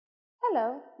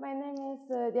Hello, my name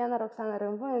is Diana-Roxana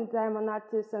Rîmbu and I'm an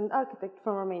artist and architect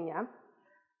from Romania.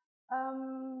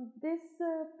 This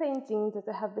painting that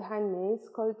I have behind me is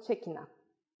called Shekinah,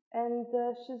 and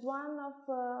she's one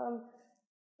of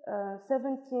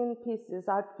 17 pieces,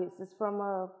 art pieces from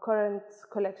a current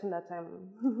collection that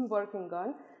I'm working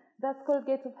on. That's called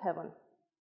Gate of Heaven.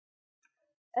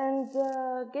 And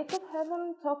Gate of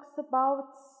Heaven talks about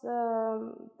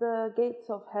the gates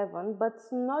of heaven, but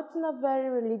not in a very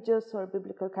religious or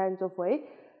biblical kind of way,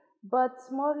 but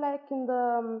more like in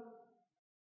the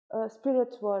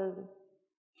spiritual,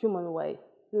 human way.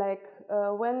 Like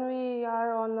when we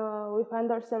are we find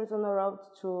ourselves on a road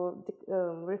to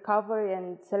recovery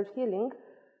and self-healing,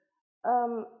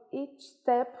 each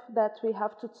step that we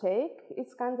have to take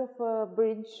is kind of a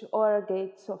bridge or a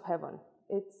gate of heaven.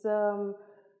 It's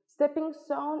stepping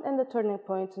stone and a turning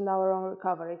point in our own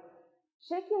recovery.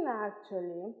 Shekinah,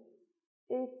 actually,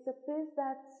 it's a piece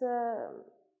that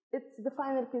it's the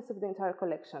final piece of the entire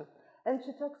collection, and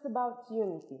she talks about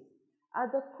unity.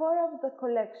 At the core of the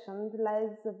collection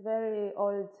lies a very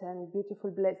old and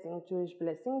beautiful blessing, Jewish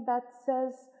blessing, that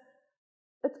says,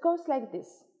 it goes like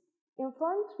this. In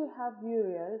front we have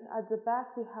Uriel, at the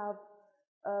back we have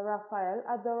Raphael,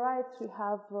 at the right we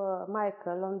have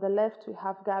Michael, on the left we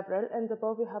have Gabriel, and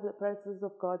above we have the presence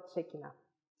of God, Shekinah.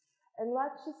 And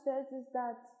what she says is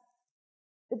that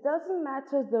it doesn't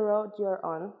matter the road you're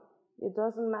on, it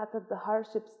doesn't matter the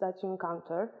hardships that you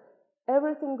encounter,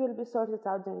 everything will be sorted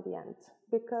out in the end,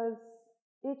 because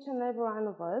each and every one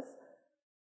of us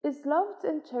is loved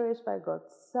and cherished by God.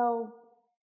 So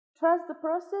trust the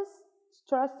process,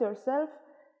 trust yourself,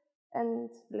 and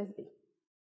bless be.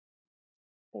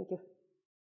 Thank you.